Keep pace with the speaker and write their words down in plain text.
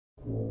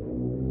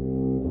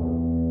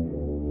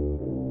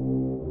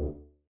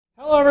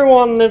Hello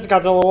everyone, this is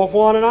Godzillawolf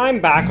 1 and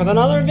I'm back with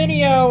another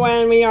video,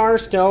 and we are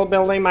still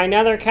building my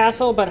nether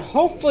castle, but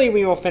hopefully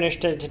we will finish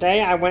it today.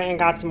 I went and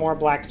got some more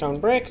blackstone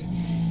bricks,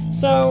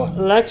 so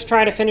let's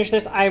try to finish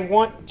this. I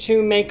want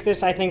to make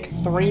this, I think,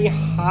 3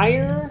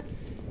 higher,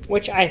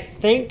 which I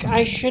think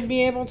I should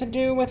be able to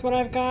do with what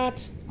I've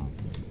got.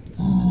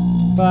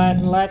 But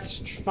let's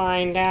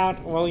find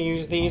out. We'll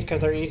use these because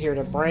they're easier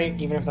to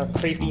break, even if they're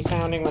creepy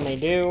sounding when they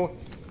do.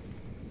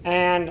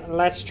 And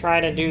let's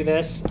try to do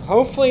this.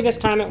 Hopefully this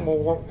time it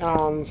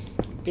will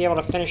be able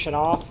to finish it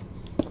off.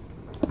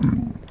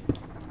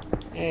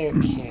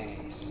 Okay,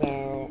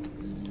 so...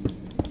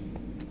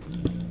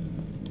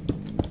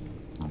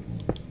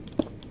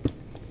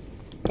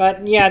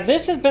 But yeah,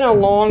 this has been a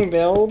long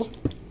build.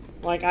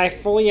 Like, I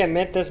fully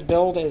admit this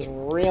build is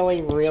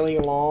really, really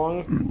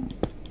long.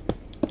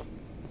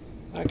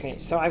 Okay,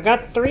 so I've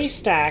got 3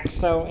 stacks,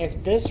 so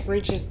if this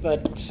reaches the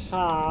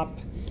top,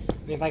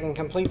 if I can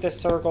complete this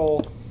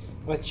circle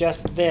with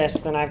just this,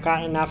 then I've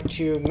got enough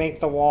to make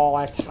the wall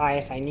as high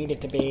as I need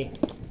it to be.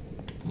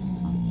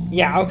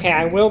 Yeah, okay,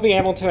 I will be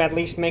able to at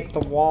least make the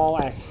wall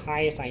as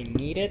high as I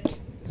need it.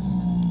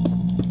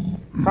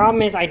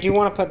 Problem is, I do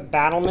want to put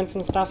battlements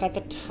and stuff at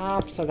the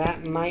top, so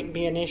that might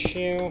be an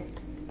issue.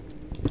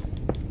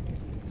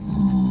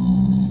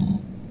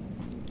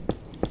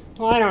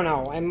 Well, I don't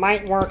know. It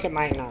might work, it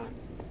might not.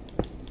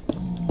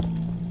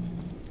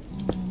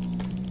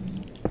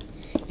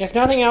 If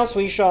nothing else,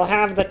 we shall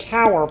have the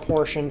tower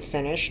portion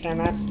finished, and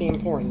that's the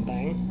important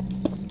thing.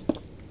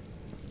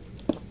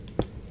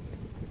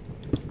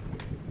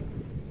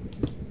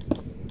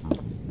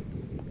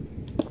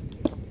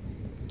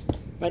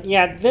 But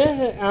yeah,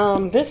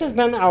 this has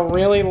been a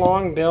really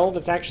long build.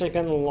 It's actually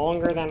been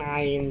longer than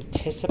I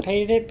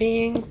anticipated it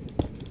being.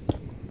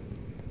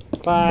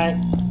 But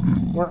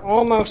we're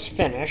almost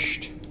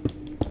finished.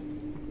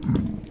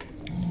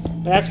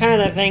 But that's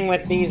kind of the thing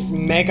with these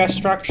mega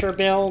structure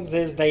builds,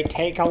 is they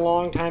take a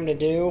long time to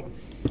do.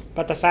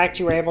 But the fact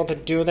you were able to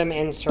do them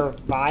in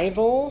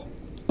survival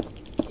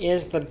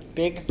is the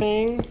big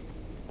thing.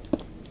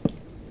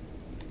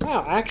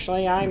 Well,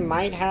 actually, I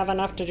might have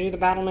enough to do the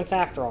battlements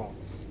after all.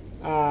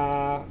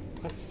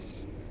 Let's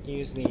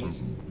use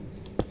these.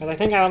 Because I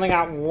think I only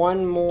got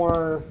one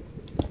more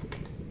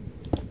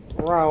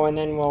row, and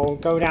then we'll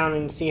go down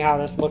and see how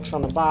this looks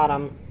from the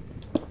bottom.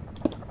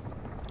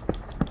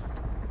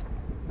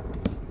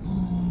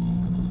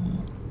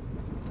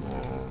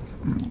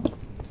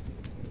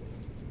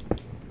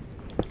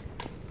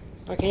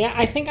 Okay, yeah,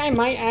 I think I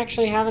might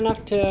actually have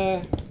enough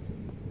to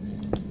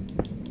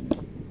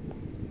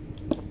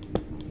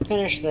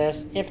finish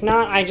this. If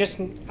not,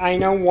 I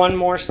know one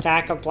more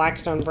stack of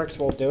blackstone bricks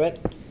will do it.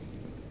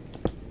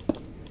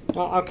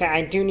 Well, okay,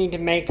 I do need to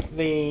make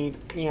the,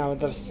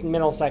 the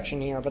middle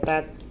section here, but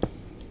that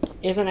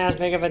isn't as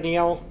big of a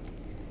deal.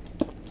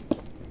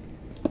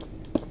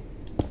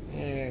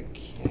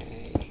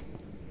 Okay.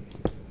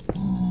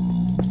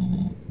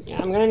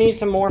 Yeah, I'm gonna need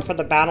some more for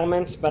the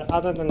battlements, but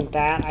other than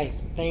that, I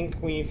think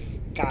we've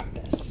got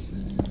this.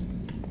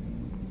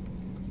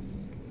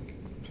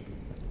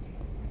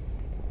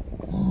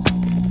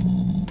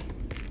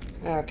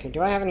 Okay,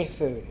 do I have any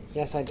food?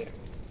 Yes, I do.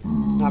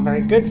 Not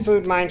very good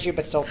food, mind you,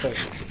 but still food.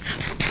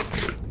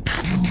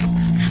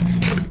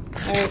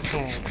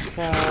 Okay,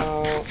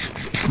 so...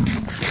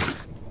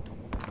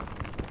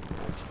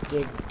 let's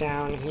dig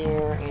down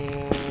here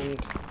and...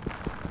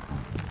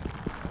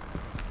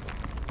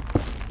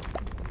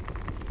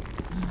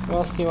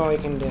 we'll see what we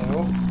can do.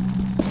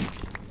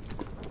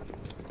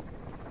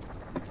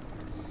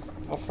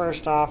 Well,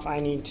 first off, I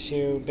need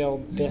to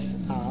build this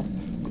up.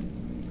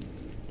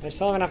 I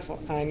still have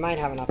enough... I might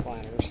have enough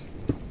ladders.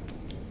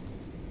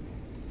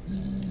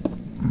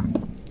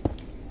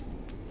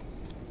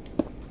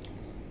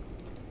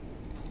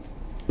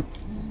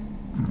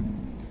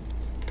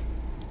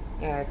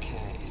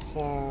 Okay,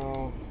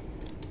 so...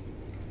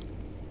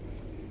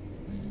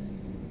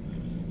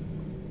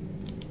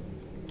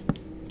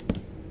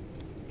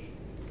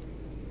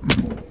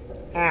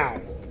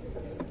 ow.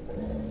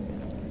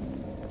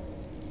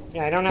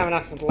 Yeah, I don't have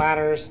enough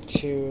ladders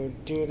to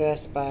do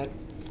this, but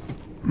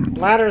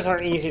ladders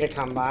are easy to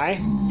come by.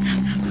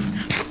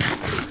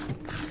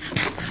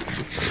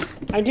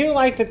 I do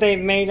like that they've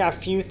made a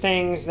few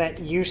things that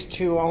used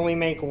to only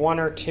make 1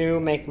 or 2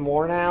 make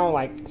more now.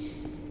 Like,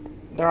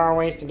 there are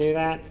ways to do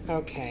that.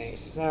 Okay,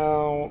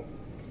 so...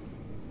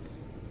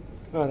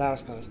 oh, that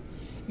was close.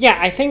 Yeah,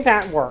 I think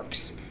that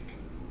works.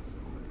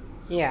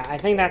 Yeah, I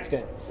think that's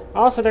good.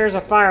 Also, there's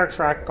a fire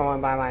truck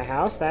going by my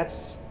house.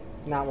 That's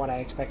not what I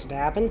expected to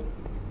happen.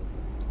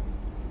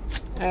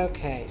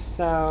 Okay,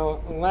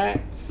 so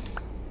let's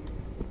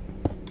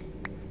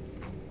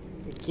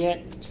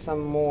get some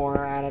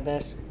more out of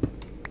this.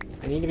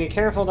 I need to be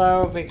careful,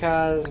 though,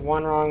 because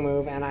one wrong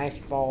move and I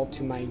fall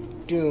to my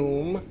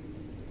doom.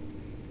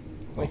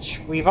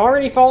 Which, we've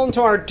already fallen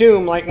to our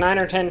doom like 9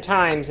 or 10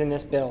 times in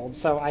this build,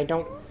 so I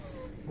don't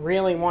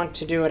really want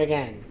to do it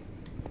again.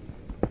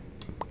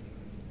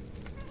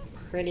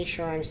 Pretty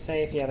sure I'm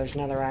safe. Yeah, there's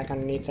another rack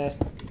underneath this.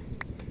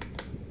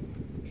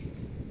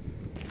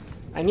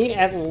 I need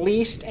at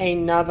least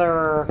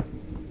another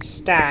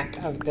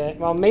stack of the...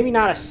 Well, maybe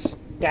not a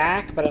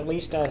stack, but at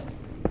least a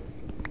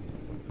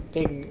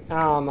big,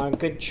 a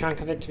good chunk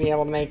of it to be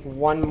able to make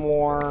one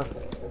more...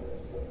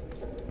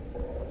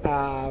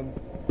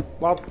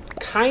 well,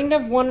 kind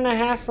of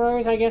 1.5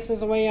 rows, I guess is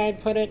the way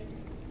I'd put it.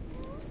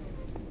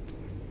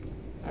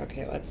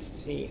 Okay, let's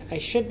see. I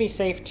should be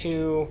safe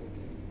to...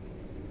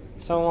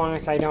 So long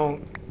as I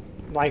don't,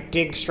 like,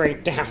 dig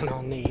straight down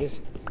on these.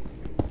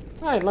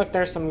 Alright, look,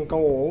 there's some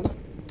gold.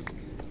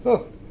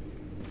 Oh.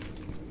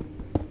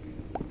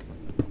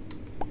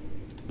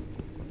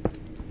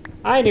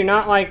 I do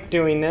not like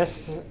doing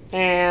this.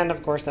 And,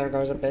 of course, there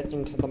goes a bit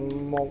into the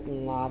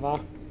molten lava.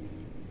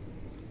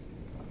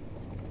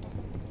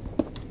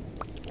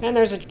 And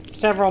there's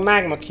several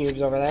magma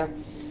cubes over there.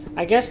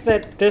 I guess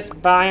that this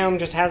biome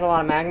just has a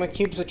lot of magma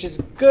cubes, which is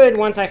good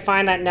once I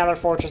find that nether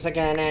fortress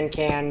again and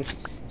can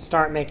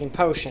start making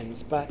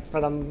potions. But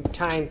for the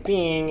time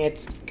being,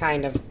 it's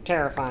kind of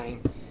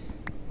terrifying.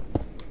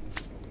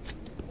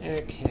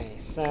 Okay,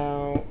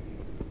 so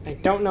I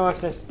don't know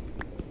if this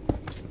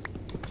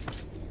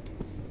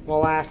will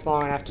last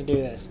long enough to do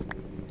this.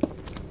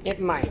 It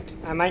might.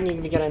 I might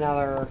need to get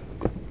another...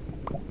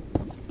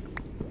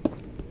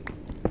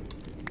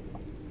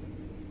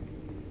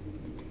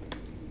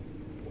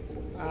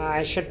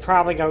 I should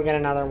probably go get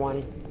another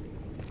one.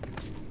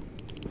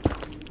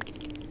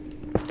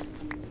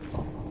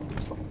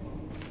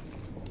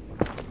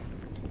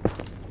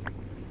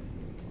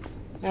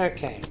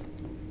 Okay.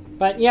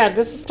 But yeah,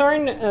 this is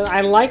starting to,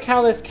 I like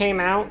how this came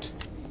out.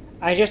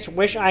 I just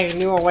wish I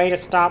knew a way to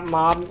stop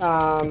mob...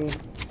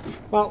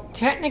 well,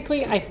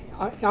 technically,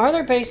 are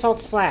there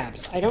basalt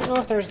slabs? I don't know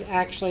if there's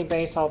actually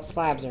basalt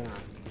slabs or not.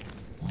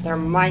 There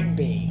might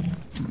be.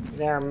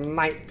 There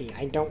might be.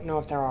 I don't know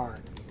if there are.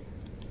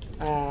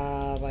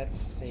 Let's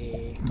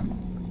see.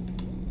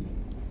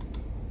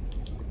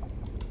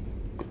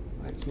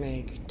 Let's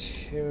make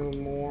 2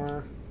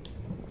 more.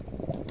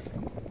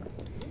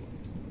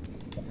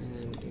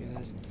 And do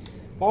this.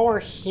 While we're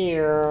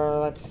here,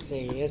 let's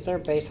see. Is there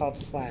basalt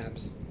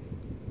slabs?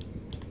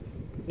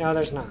 No,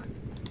 there's not.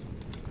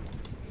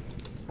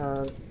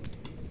 Or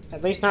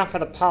at least not for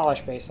the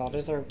polished basalt.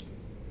 Is there?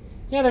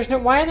 Yeah, there's no...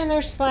 Why are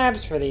there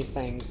slabs for these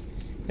things?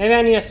 Maybe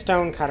I need a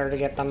stone cutter to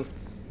get them.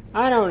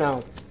 I don't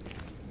know.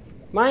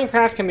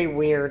 Minecraft can be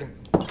weird.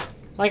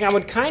 Like, I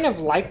would kind of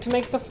like to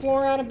make the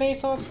floor out of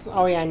basalt...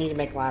 Oh yeah, I need to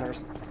make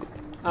ladders.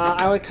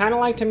 I would kind of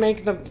like to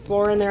make the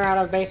floor in there out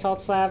of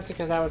basalt slabs,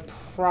 because that would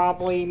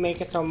probably make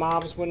it so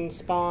mobs wouldn't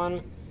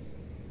spawn.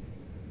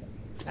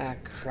 Ah,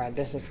 crud,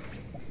 this is...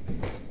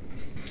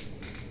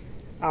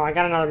 Oh, I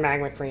got another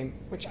magma cream,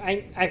 which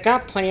I've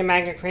got plenty of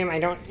magma cream. I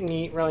don't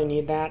really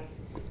need that.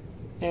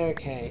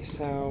 Okay,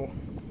 so...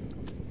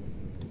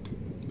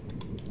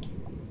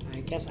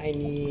 I guess I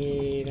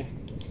need...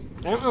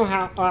 I don't know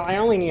how... Well, I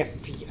only need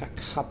a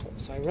couple,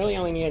 so I really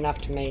only need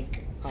enough to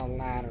make a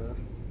ladder.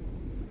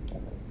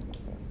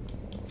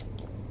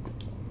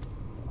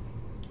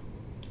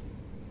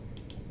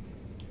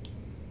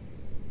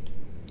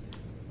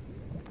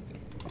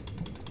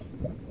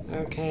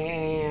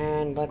 Okay,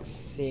 and let's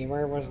see.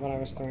 Where was what I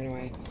was throwing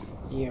away?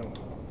 You.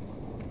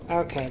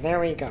 Okay, there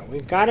we go.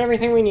 We've got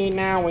everything we need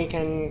now. We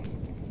can...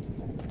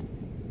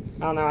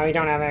 Oh no, I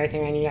don't have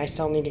everything I need. I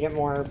still need to get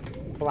more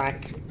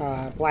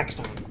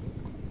blackstone.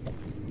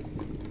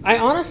 I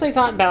honestly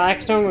thought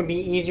blackstone would be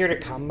easier to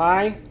come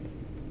by,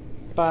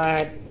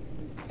 but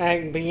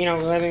you know,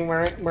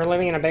 we're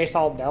living in a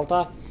basalt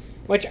delta,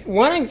 which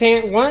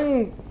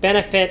one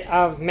benefit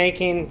of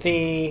making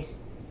the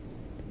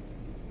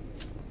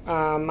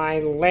my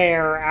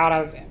lair out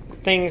of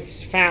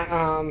things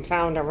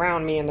found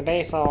around me in the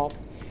basalt.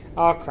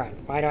 Oh crap!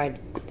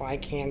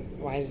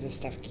 Why is this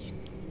stuff?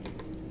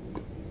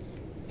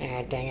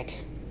 Ah, dang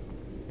it.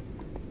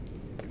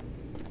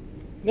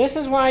 This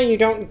is why you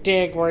don't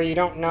dig where you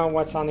don't know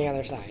what's on the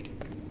other side.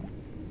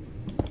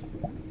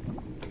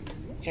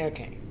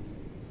 Okay.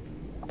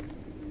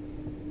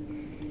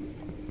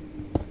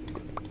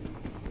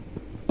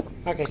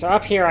 Okay, so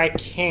up here I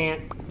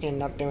can't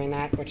end up doing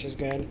that, which is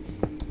good.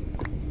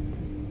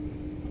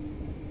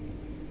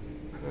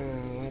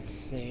 Let's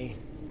see.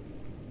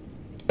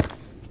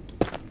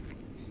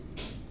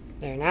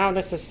 There, now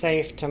this is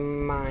safe to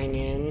mine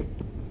in.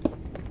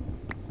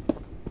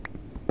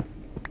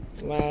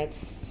 Let's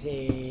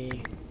see.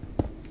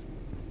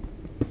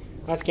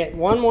 Let's get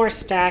one more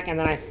stack, and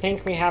then I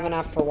think we have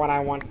enough for what I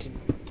want to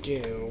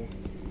do.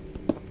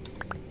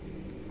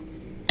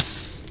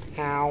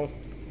 Ow.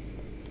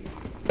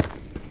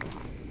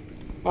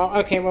 Well,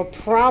 okay, we'll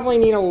probably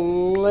need a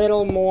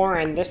little more,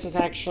 and this is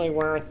actually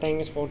where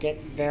things will get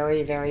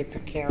very, very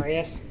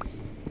precarious.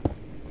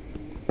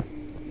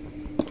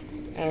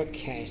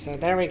 Okay, so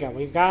there we go.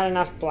 We've got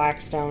enough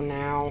blackstone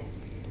now,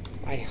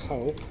 I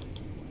hope.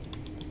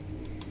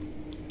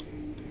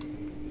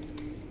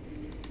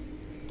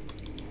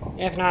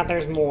 If not,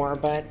 there's more,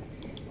 but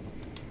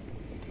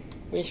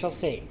we shall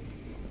see.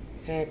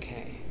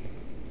 Okay.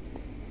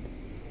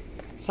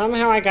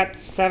 Somehow I got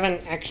 7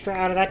 extra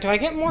out of that. Do I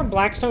get more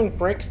blackstone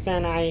bricks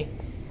than I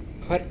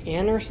put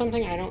in or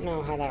something? I don't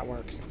know how that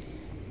works.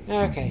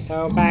 Okay,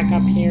 so back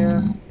up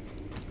here.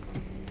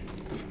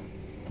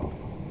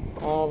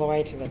 All the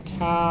way to the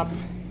top.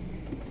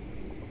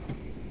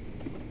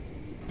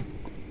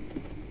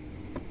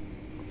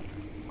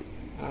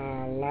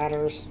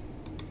 Ladders.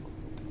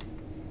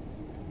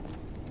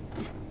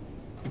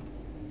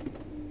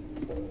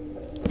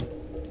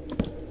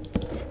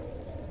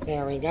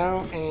 There we go,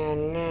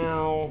 and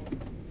now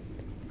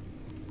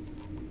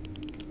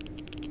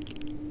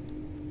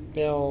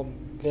build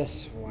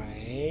this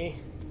way.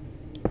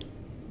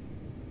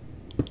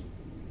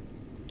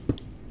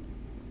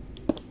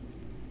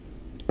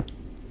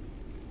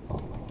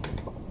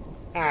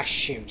 Ah,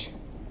 shoot.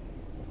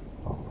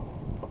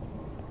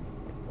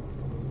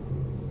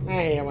 I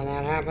hate it when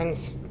that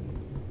happens.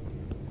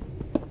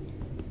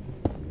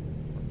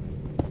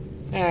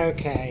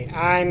 Okay,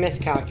 I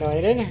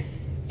miscalculated.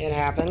 It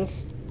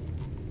happens.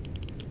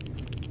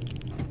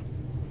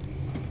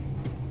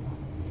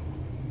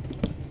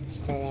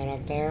 Throw that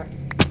up there.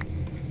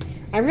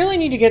 I really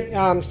need to get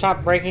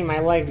stop breaking my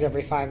legs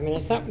every 5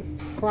 minutes. That would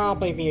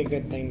probably be a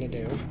good thing to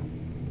do.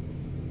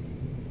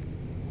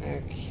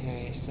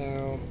 Okay,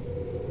 so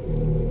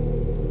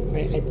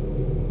wait,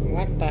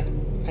 what the?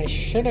 I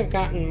should have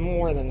gotten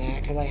more than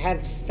that because I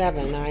had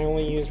 7 and I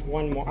only used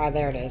 1 more. Ah,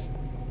 there it is.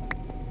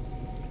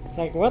 It's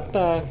like, what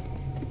the?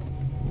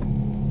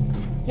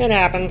 It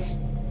happens.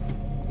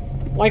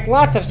 Like,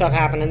 lots of stuff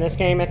happened in this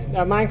game.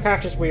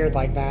 Minecraft is weird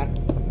like that.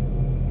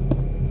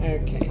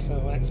 Okay, so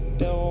let's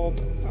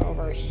build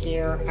over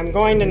here. I'm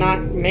going to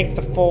not make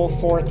the full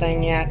 4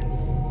 thing yet.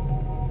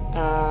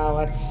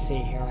 Let's see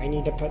here. I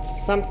need to put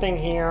something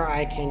here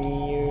I can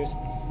use.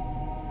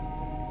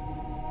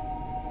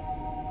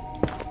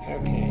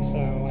 Okay, so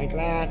like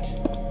that.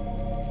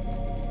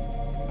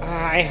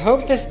 I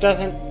hope this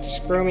doesn't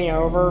screw me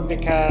over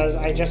because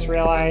I just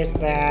realized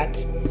that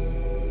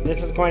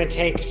this is going to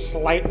take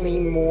slightly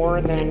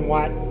more than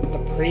what the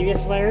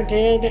previous layer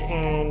did,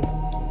 and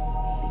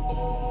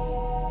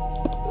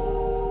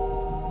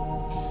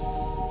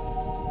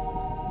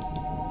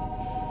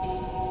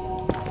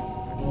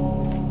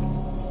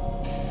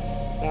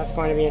that's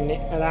going to be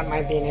that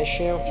might be an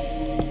issue.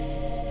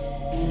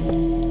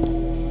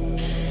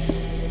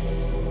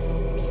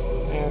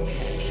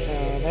 Okay,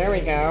 so there we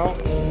go.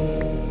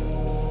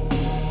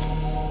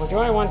 Or do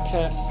I want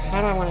to?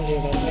 How do I want to do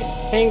this? I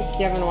think,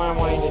 given what I'm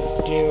wanting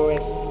to do,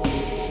 it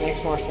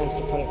makes more sense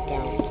to put it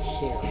down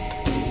here.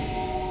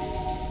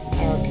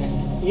 Okay,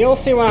 you'll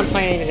see what I'm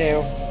planning to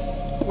do.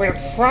 We're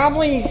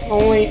probably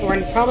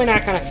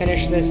not going to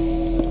finish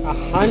this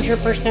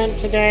 100%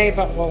 today,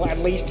 but we'll at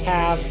least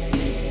have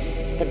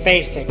the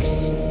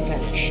basics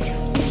finished.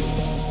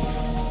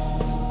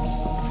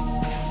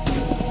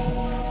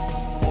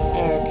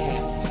 Okay,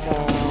 so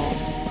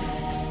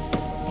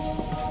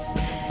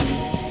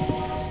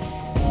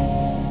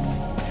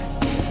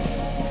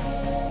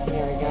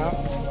there we go.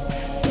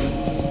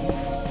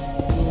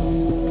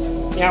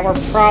 Yeah, we're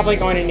probably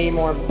going to need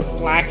more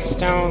black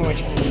stone,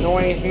 which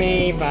annoys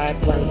me, but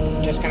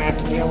we're just going to have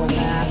to deal with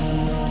that.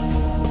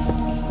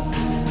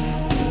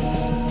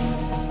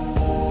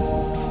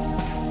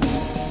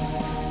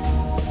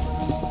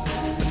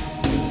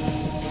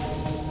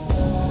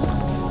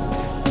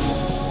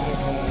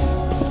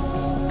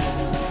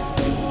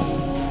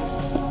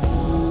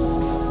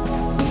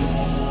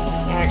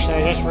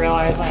 I just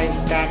realized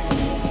that's...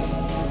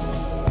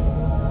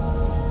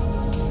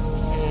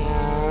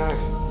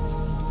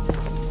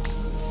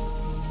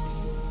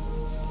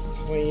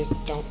 please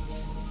don't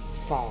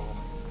fall.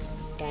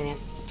 Dang it.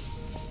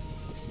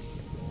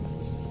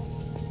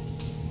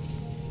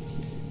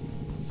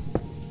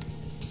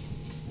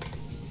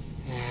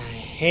 I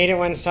hate it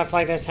when stuff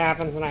like this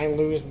happens and I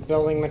lose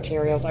building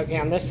materials. Okay,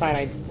 on this side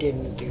I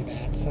didn't do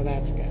that, so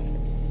that's good.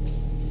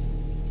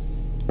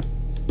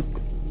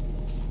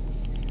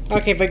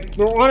 Okay, but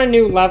we're on a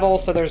new level,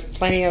 so there's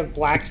plenty of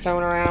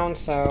blackstone around,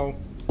 so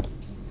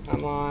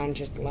come on,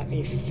 just let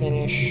me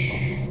finish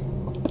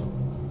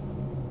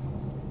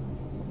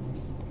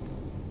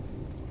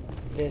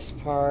this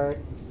part.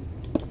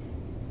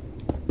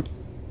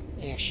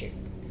 Yeah, shoot.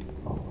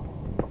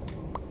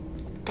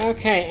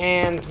 Okay,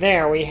 and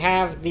there, we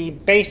have the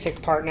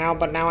basic part now,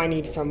 but now I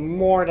need some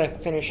more to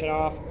finish it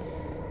off.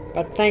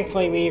 But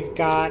thankfully we've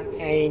got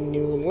a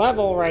new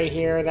level right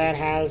here that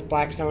has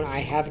blackstone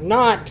I have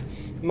not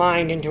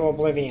mined into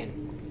oblivion.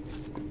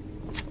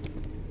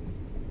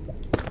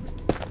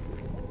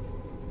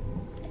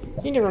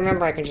 I need to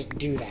remember I can just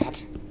do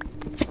that.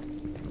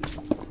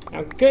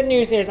 Now, good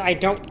news is I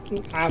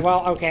don't...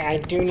 well, okay, I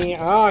do need...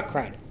 oh,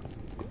 crud.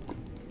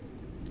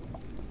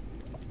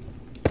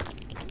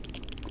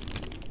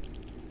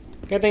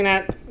 Good thing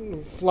that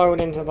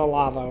flowed into the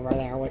lava over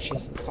there, which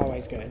is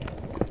always good.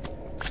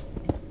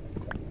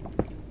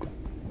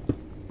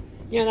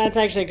 Yeah, that's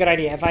actually a good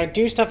idea. If I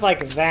do stuff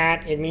like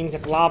that, it means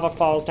if lava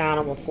falls down,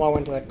 it will flow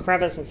into the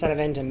crevice instead of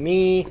into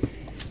me.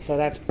 So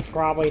that's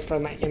probably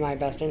in my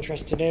best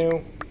interest to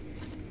do.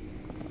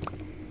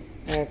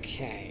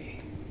 Okay.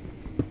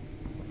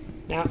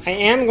 Now, I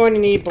am going to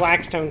need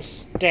blackstone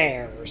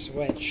stairs,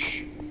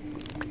 which...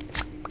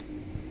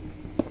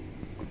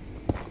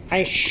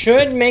 I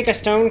should make a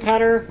stone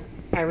cutter.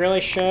 I really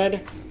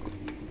should.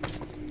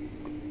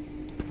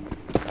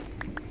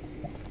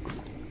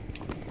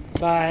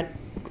 But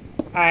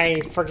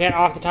I forget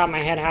off the top of my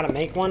head how to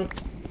make one.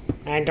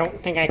 And I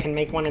don't think I can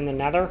make one in the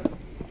Nether.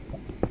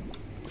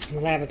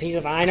 Because I have a piece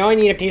of... I know I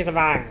need a piece of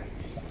iron.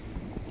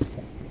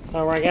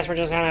 So I guess we're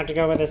just going to have to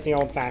go with this the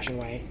old-fashioned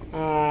way.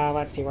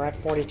 Let's see, we're at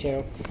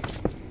 42.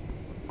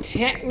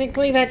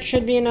 Technically that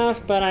should be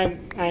enough, but I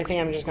think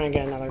I'm just going to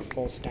get another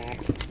full stack.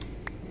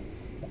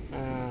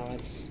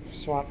 Let's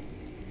swap...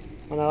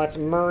 Well, now let's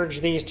merge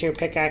these two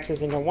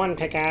pickaxes into one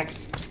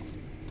pickaxe.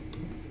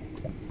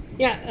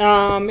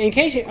 Yeah, in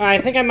case you... I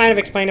think I might have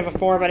explained it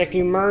before, but if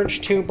you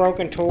merge two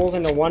broken tools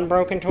into one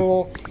broken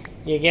tool,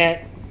 you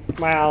get,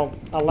 well,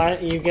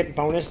 you get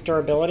bonus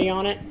durability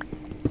on it.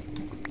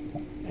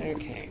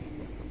 Okay.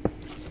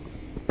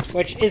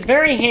 Which is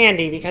very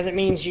handy because it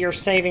means you're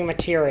saving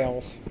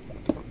materials.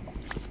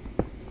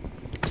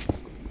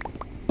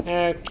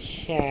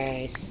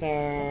 Okay,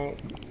 so...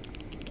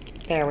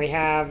 There we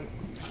have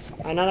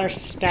another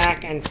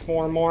stack and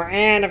 4 more.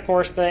 And, of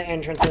course, the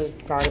entrance is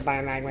guarded by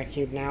a magma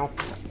cube now.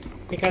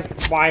 Because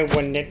why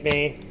wouldn't it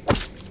be?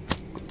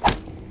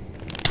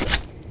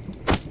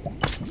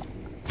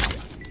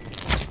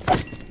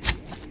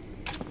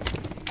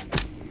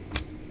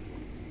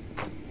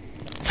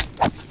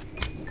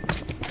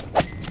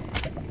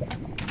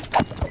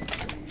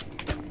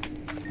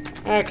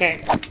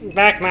 Okay,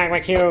 back magma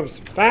cubes,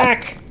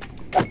 back!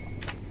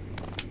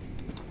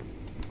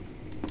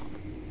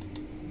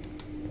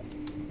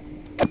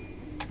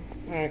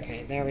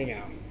 Okay, there we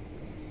go.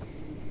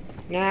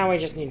 Now we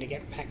just need to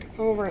get back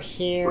over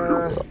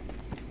here.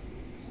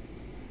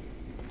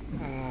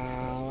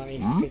 Let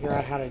me figure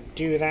out how to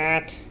do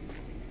that.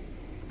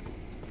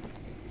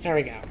 There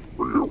we go.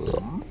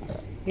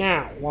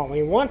 Now, what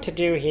we want to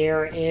do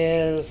here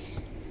is...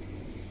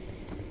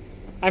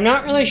 I'm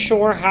not really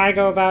sure how to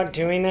go about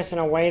doing this in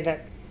a way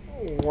that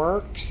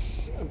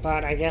works,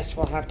 but I guess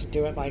we'll have to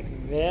do it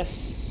like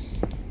this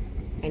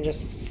and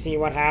just see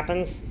what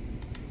happens.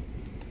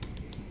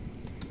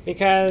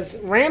 Because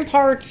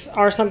ramparts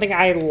are something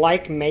I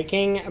like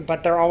making,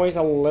 but they're always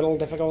a little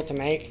difficult to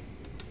make.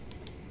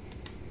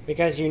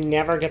 Because you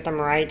never get them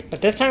right.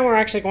 But this time we're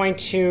actually going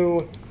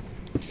to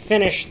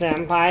finish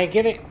them by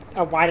giving...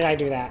 Oh, why did I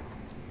do that?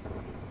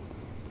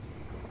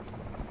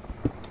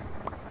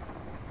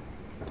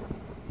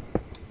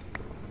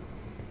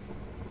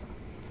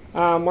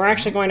 We're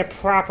actually going to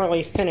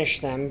properly finish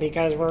them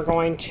because we're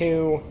going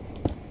to...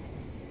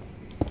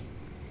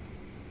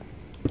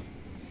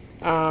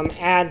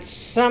 add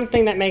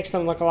something that makes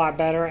them look a lot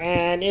better,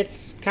 and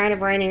it's kind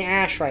of raining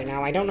ash right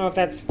now. I don't know if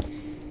that's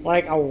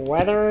like a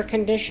weather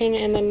condition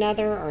in the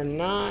Nether or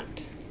not.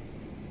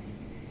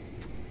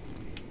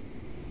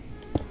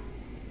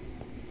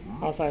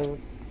 Also, I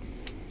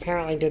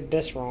apparently did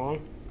this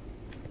wrong.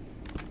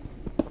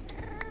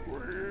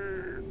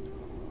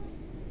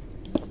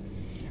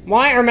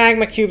 Why are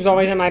magma cubes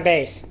always in my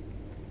base?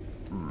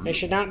 They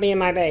should not be in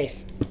my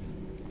base.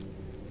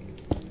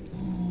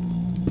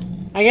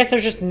 I guess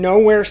there's just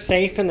nowhere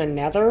safe in the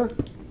Nether.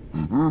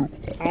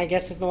 I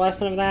guess is the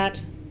lesson of that.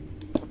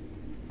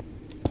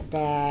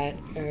 But,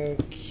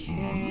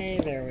 okay,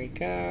 there we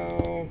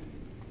go.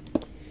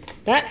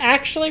 That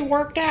actually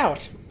worked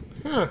out.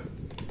 Huh.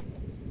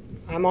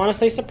 I'm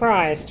honestly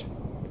surprised.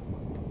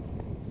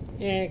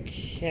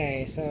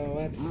 Okay, so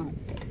let's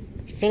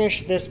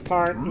finish this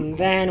part, and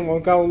then we'll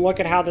go look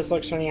at how this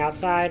looks from the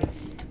outside.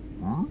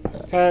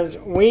 Because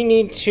we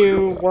need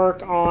to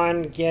work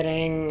on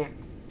getting...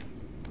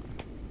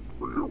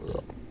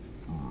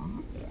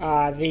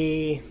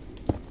 the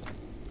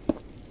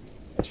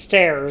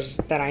stairs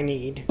that I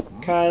need,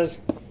 because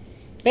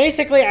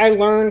basically I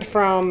learned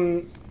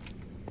from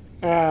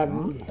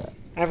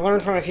I've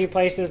learned from a few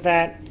places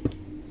that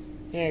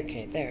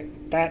okay, there,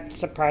 that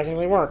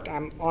surprisingly worked.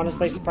 I'm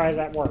honestly surprised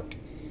that worked.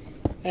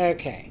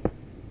 Okay,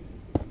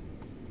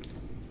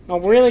 a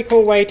really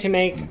cool way to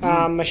make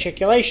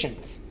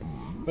machiculations,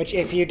 which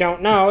if you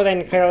don't know,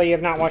 then clearly you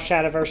have not watched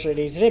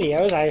Shadiversity's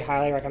videos. I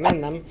highly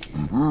recommend them.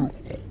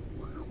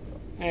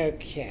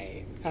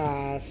 Okay,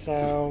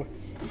 so...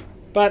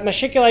 But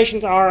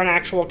machiculations are an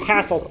actual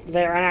castle.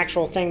 They're an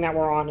actual thing that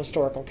were on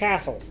historical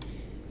castles.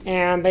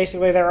 And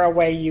basically they're a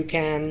way you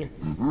can...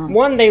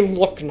 One, they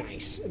look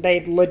nice.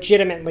 They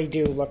legitimately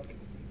do look...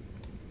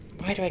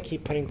 Why do I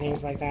keep putting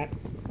things like that?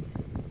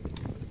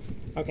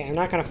 Okay, I'm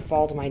not going to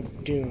fall to my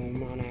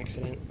doom on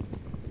accident.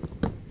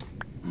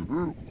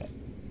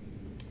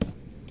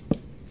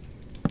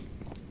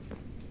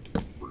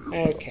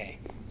 Okay.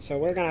 So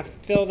we're going to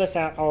fill this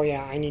out. Oh,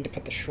 yeah, I need to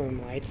put the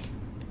shroom lights.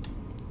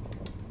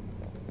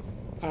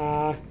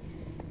 Well,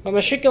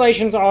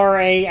 machiculations are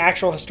a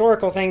actual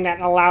historical thing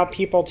that allow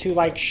people to,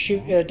 like,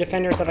 shoot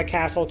defenders of a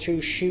castle to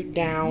shoot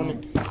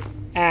down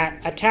at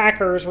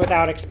attackers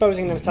without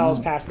exposing themselves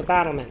past the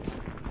battlements.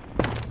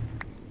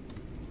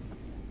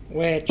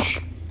 Which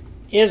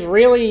is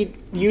really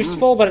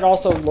useful, but it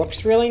also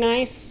looks really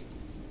nice.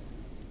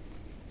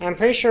 I'm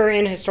pretty sure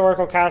in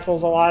historical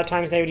castles, a lot of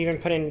times they would even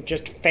put in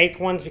just fake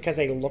ones because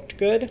they looked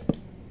good.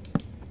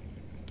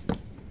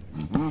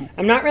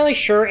 I'm not really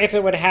sure if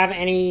it would have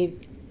any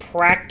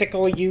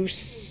practical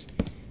use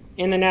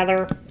in the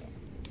Nether.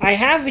 I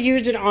have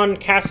used it on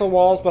castle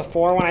walls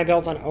before when I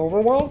built an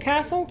overworld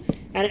castle,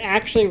 and it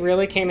actually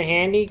really came in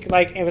handy.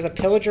 Like, it was a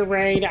pillager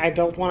raid, I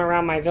built one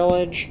around my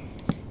village,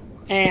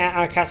 and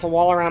a castle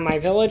wall around my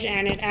village,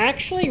 and it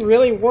actually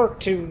really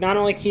worked to not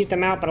only keep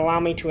them out, but allow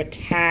me to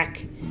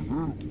attack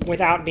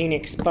without being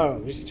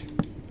exposed.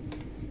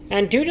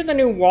 And due to the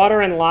new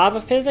water and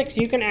lava physics,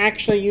 you can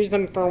actually use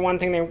them for one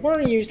thing they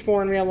were used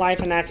for in real life,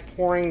 and that's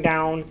pouring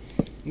down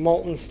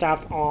molten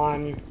stuff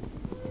on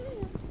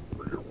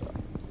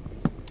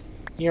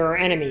your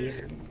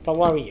enemies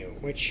below you,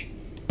 which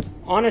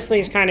honestly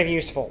is kind of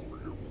useful.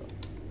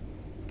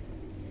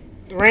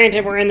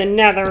 Granted, we're in the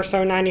Nether,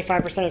 so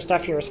 95% of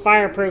stuff here is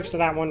fireproof, so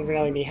that wouldn't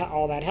really be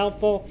all that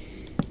helpful.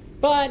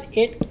 But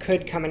it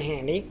could come in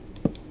handy.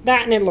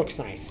 That and it looks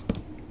nice.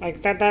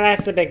 Like,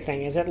 that's the big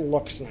thing, is it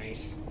looks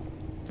nice.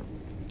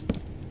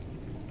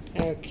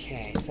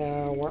 Okay,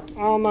 so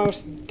we're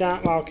almost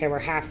done. Well, okay, we're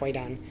halfway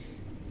done.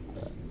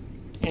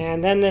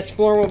 And then this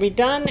floor will be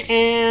done,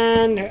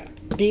 and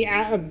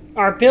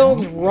our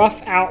build's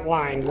rough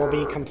outline will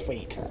be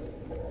complete.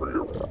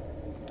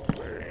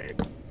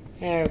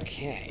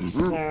 Okay,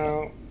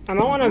 so I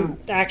might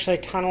want to actually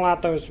tunnel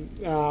out those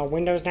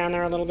windows down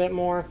there a little bit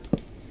more.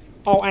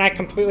 Oh, and I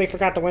completely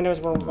forgot the windows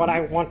were what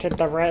I wanted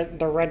the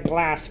red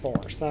glass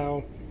for.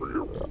 So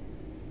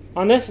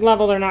on this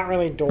level, they're not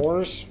really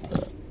doors.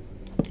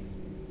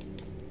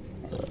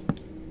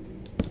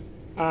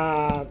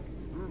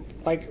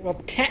 Like,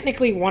 well,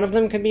 technically one of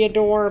them could be a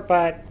door,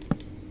 but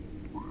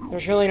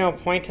there's really no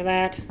point to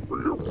that.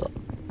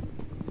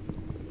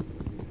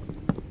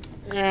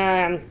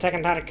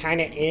 Second thought, it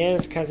kind of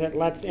is, because it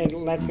lets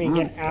me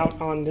get out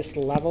on this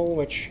level,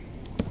 which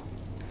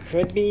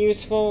could be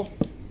useful.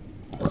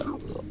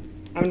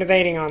 I'm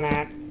debating on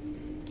that.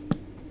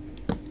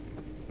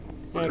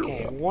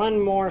 Okay, one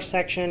more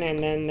section, and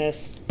then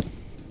this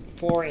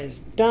floor is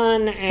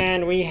done,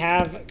 and we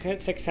have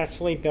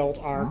successfully built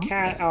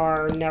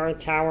our Nether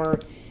Tower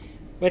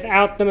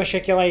without the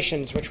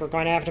machicolations, which we're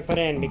going to have to put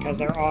in because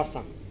they're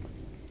awesome.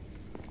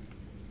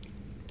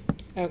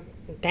 Oh,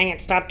 dang it,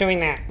 stop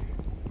doing that.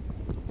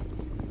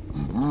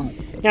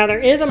 Now, there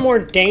is a more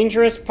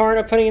dangerous part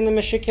of putting in the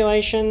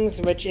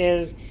machicolations, which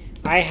is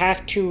I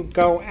have to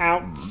go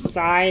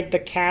outside the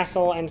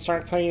castle and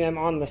start putting them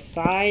on the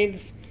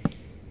sides,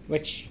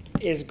 which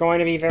is going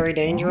to be very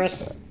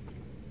dangerous.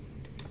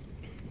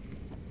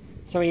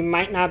 So we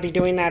might not be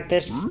doing that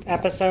this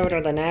episode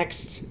or the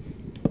next.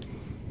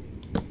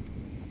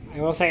 I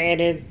will say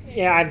it is,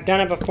 yeah, I've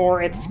done it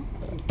before. It's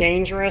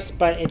dangerous,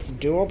 but it's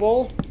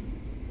doable.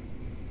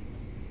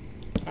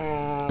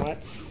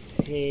 Let's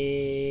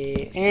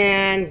see.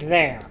 And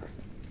there.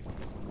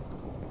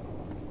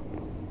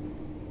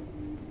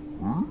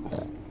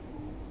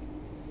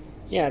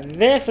 Yeah,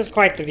 this is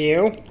quite the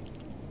view.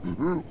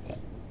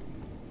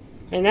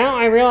 And now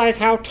I realize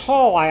how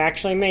tall I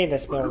actually made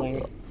this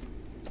building.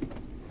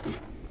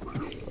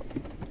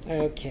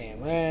 Okay,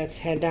 let's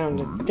head down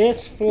to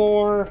this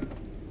floor.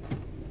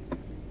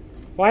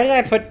 Why did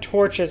I put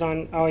torches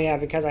on? Oh yeah,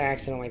 because I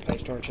accidentally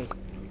placed torches.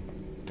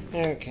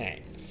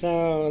 Okay,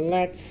 so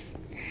let's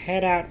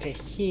head out to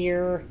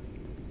here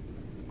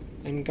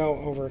and go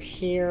over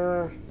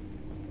here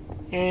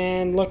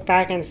and look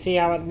back and see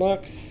how it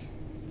looks.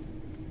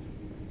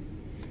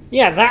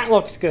 Yeah, that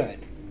looks good.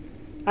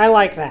 I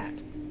like that.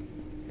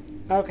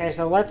 Okay,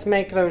 so let's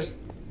make those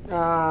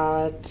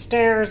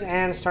stairs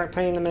and start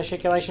putting the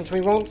machicolations.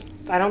 We won't,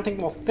 I don't think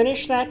we'll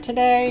finish that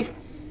today,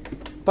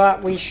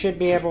 but we should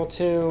be able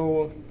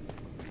to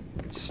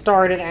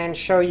start it and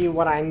show you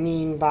what I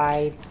mean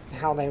by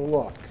how they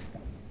look.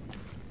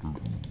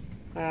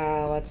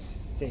 Let's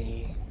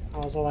see.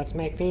 Also, let's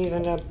make these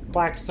into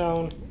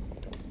blackstone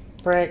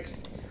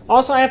bricks.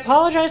 Also, I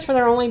apologize for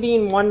there only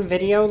being one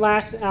video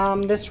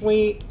this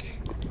week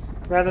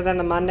rather than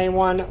the Monday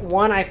one.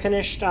 One, I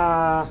finished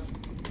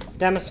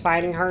Demis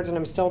Fighting Herds, and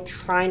I'm still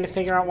trying to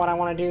figure out what I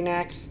want to do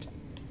next.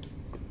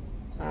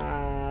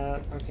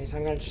 Okay, so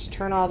I'm going to just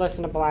turn all this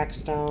into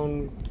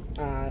blackstone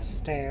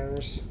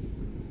stairs.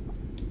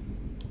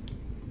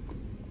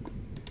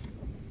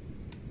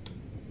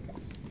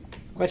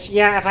 Which,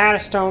 yeah, if I had a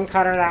stone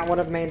cutter, that would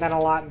have made that a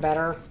lot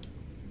better.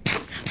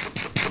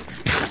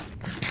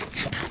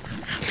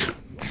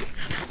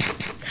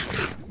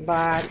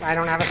 But I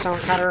don't have a stone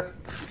cutter.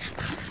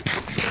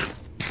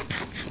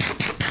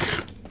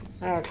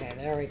 Okay,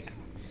 there we go.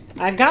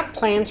 I've got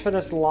plans for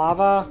this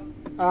lava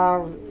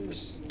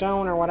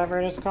stone or whatever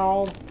it is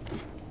called.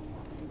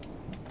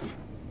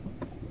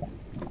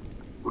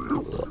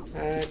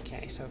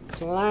 Okay, so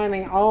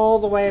climbing all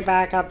the way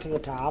back up to the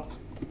top.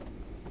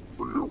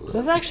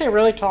 This is actually a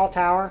really tall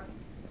tower.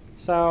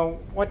 So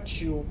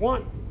what you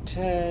want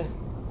to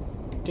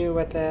do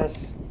with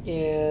this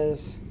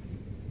is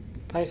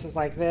places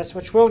like this,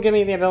 which will give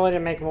me the ability to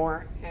make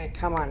more.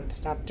 Come on,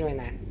 stop doing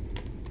that.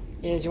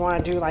 Is you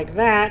want to do like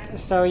that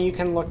so you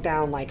can look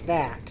down like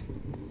that.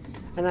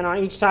 And then on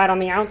each side on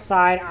the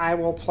outside, I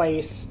will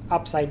place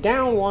upside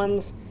down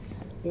ones,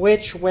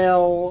 which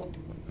will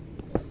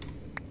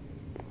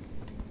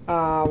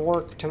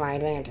work to my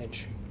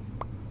advantage.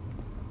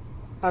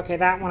 Okay,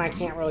 that one I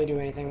can't really do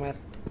anything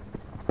with.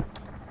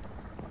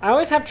 I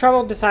always have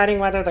trouble deciding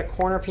whether the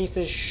corner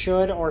pieces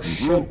should or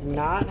should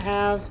not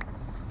have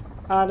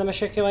the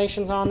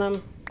matriculations on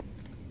them.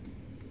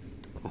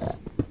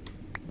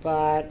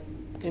 But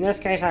in this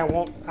case,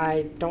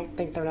 I don't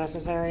think they're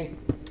necessary.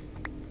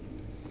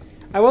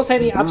 I will say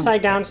the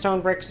upside down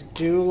stone bricks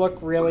do look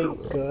really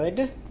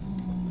good.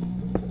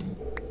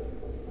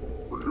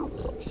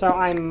 So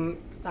I'm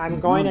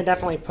going to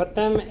definitely put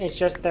them. It's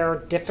just they're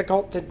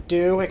difficult to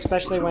do,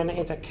 especially when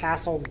it's a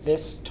castle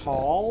this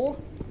tall.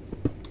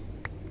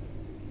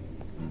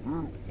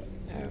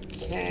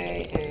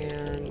 Okay,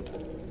 and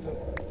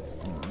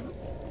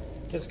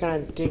just gonna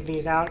dig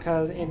these out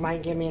because it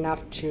might give me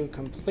enough to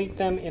complete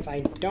them if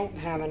I don't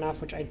have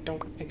enough, which I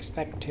don't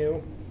expect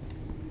to.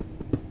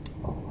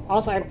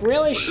 Also, I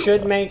really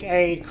should make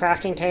a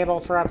crafting table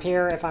for up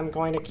here if I'm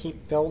going to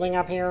keep building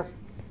up here.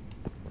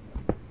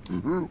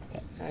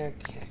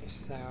 Okay,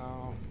 so...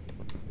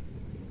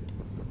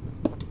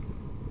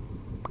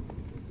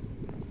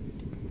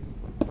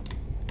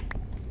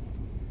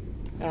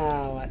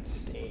 let's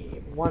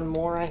see. One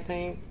more, I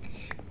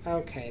think.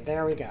 Okay,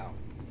 there we go.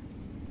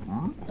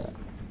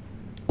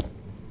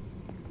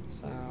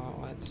 So,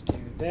 let's do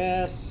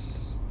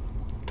this.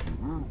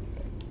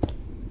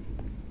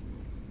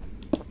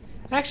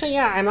 Actually,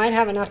 yeah, I might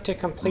have enough to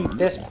complete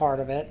this part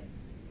of it.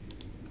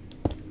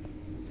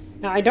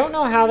 Now, I don't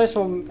know how this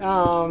will,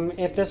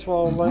 if this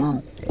will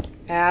look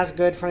as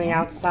good from the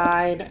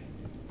outside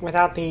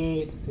without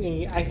the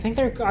I think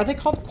are they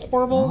called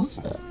corbels?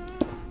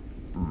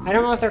 I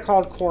don't know if they're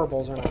called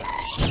corbels or not.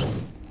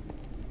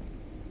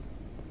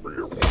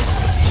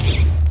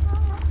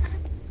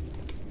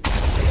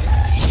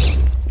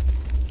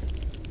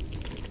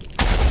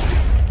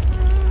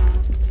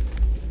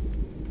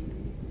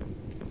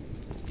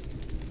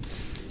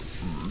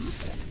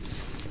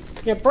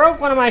 You broke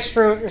one of my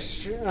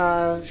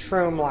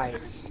shroom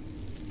lights.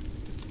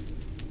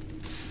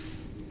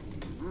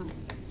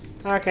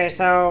 Okay,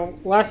 so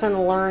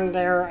lesson learned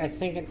there. I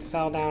think it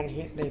fell down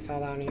here. They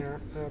fell down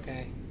here.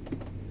 Okay.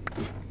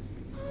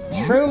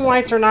 Shroom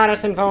lights are not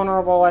as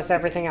invulnerable as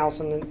everything else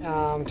in the,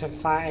 to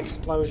fire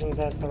explosions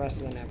as the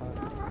rest of the Nether.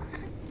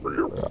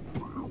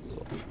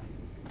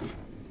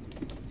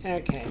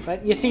 Okay,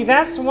 but you see,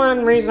 that's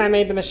one reason I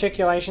made the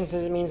matriculations,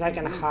 is it means I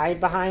can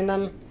hide behind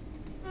them.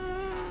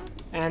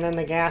 And then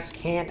the gas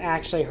can't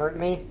actually hurt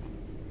me.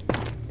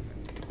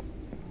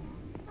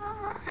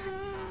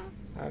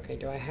 Okay,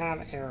 do I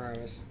have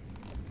arrows?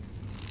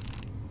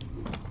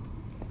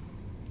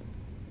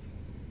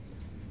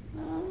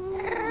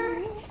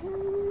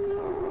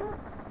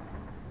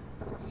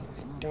 So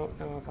I don't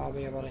know if I'll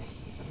be able to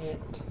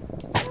hit.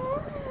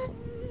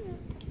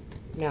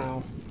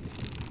 No.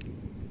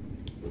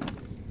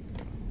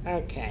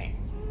 Okay.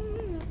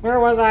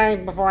 Where was I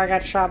before I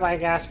got shot by a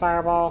gas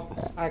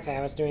fireball? Okay,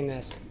 I was doing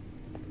this.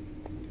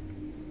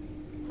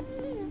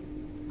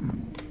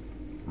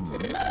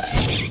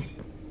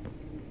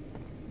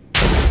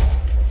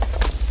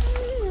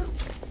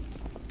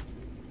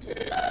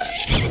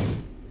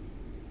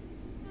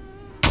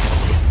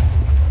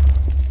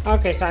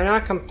 Okay, so I'm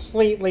not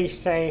completely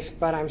safe,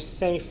 but I'm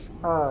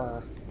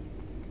safer.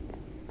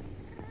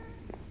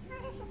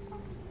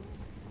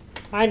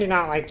 I do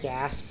not like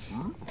ghasts.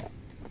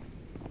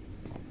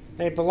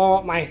 They blow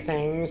up my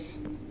things.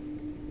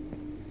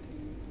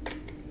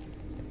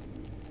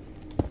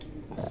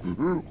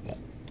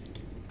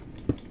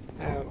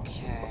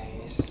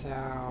 Okay,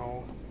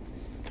 so...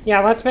 yeah,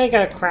 let's make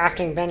a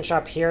crafting bench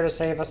up here to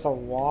save us a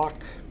walk.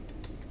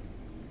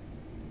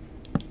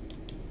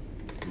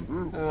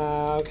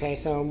 Okay,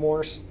 so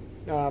more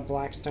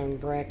blackstone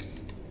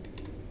bricks.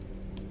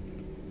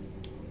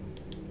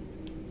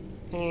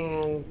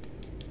 And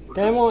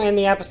then we'll end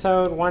the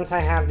episode once I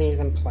have these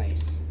in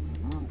place.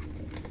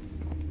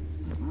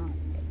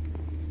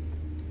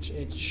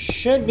 It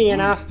should be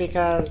enough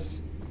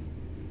because...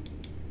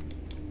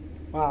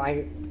 well,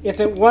 if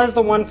it was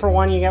the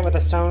 1-for-1 you get with a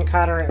stone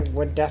cutter, it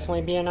would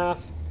definitely be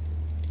enough.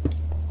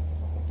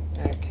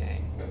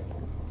 Okay.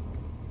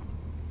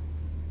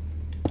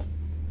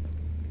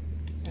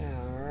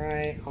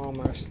 Alright,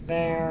 almost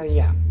there.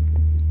 Yeah.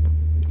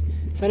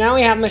 So now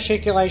we have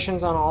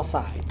matriculations on all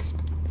sides.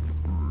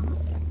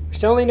 We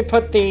still need to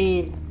put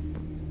the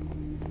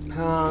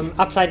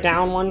upside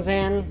down ones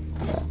in,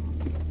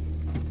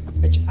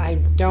 which I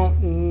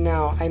don't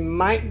know. I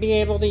might be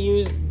able to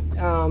use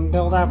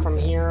build out from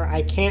here.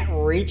 I can't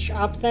reach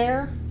up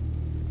there,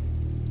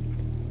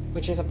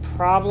 which is a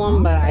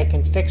problem, but I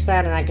can fix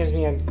that, and that gives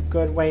me a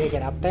good way to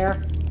get up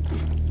there.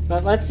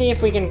 But let's see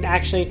if we can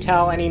actually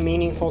tell any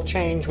meaningful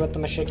change with the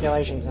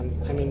matriculations. I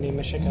mean, the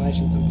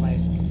matriculations in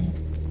place.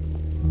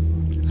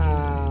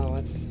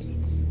 Let's see.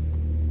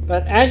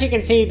 But as you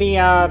can see, the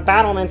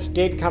battlements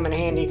did come in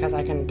handy because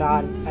I can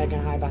hide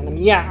behind them.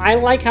 Yeah, I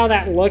like how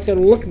that looks.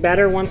 It'll look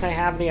better once I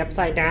have the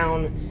upside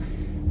down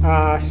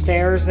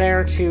stairs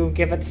there to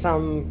give it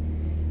some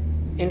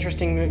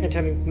interesting,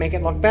 to make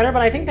it look better.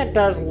 But I think that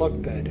does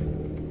look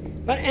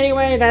good. But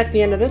anyway, that's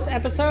the end of this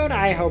episode.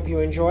 I hope you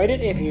enjoyed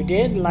it. If you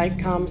did,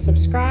 like, comment,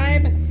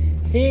 subscribe.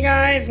 See you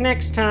guys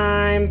next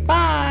time.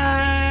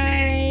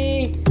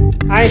 Bye!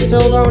 I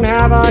still don't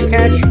have a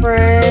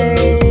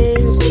catchphrase.